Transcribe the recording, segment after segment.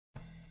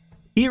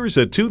Here's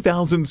a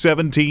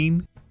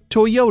 2017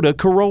 Toyota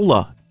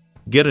Corolla.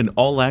 Get an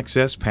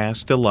all-access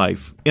pass to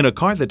life in a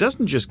car that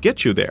doesn't just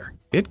get you there,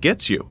 it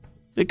gets you.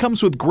 It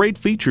comes with great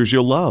features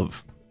you'll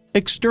love.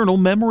 External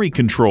memory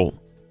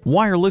control,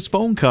 wireless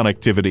phone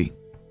connectivity,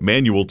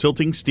 manual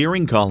tilting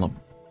steering column,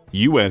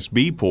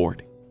 USB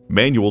port,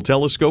 manual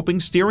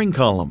telescoping steering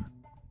column,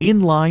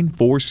 inline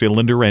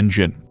 4-cylinder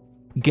engine,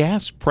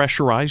 gas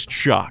pressurized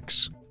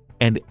shocks,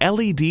 and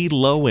LED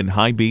low and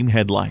high beam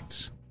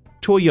headlights.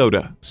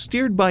 Toyota,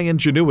 steered by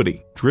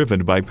ingenuity,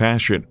 driven by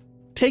passion.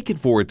 Take it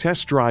for a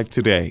test drive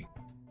today.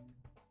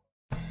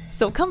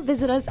 So come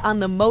visit us on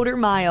the Motor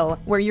Mile,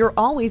 where you're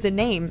always a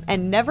name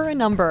and never a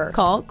number.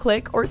 Call,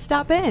 click, or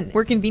stop in.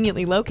 We're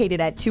conveniently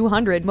located at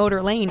 200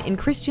 Motor Lane in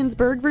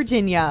Christiansburg,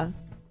 Virginia.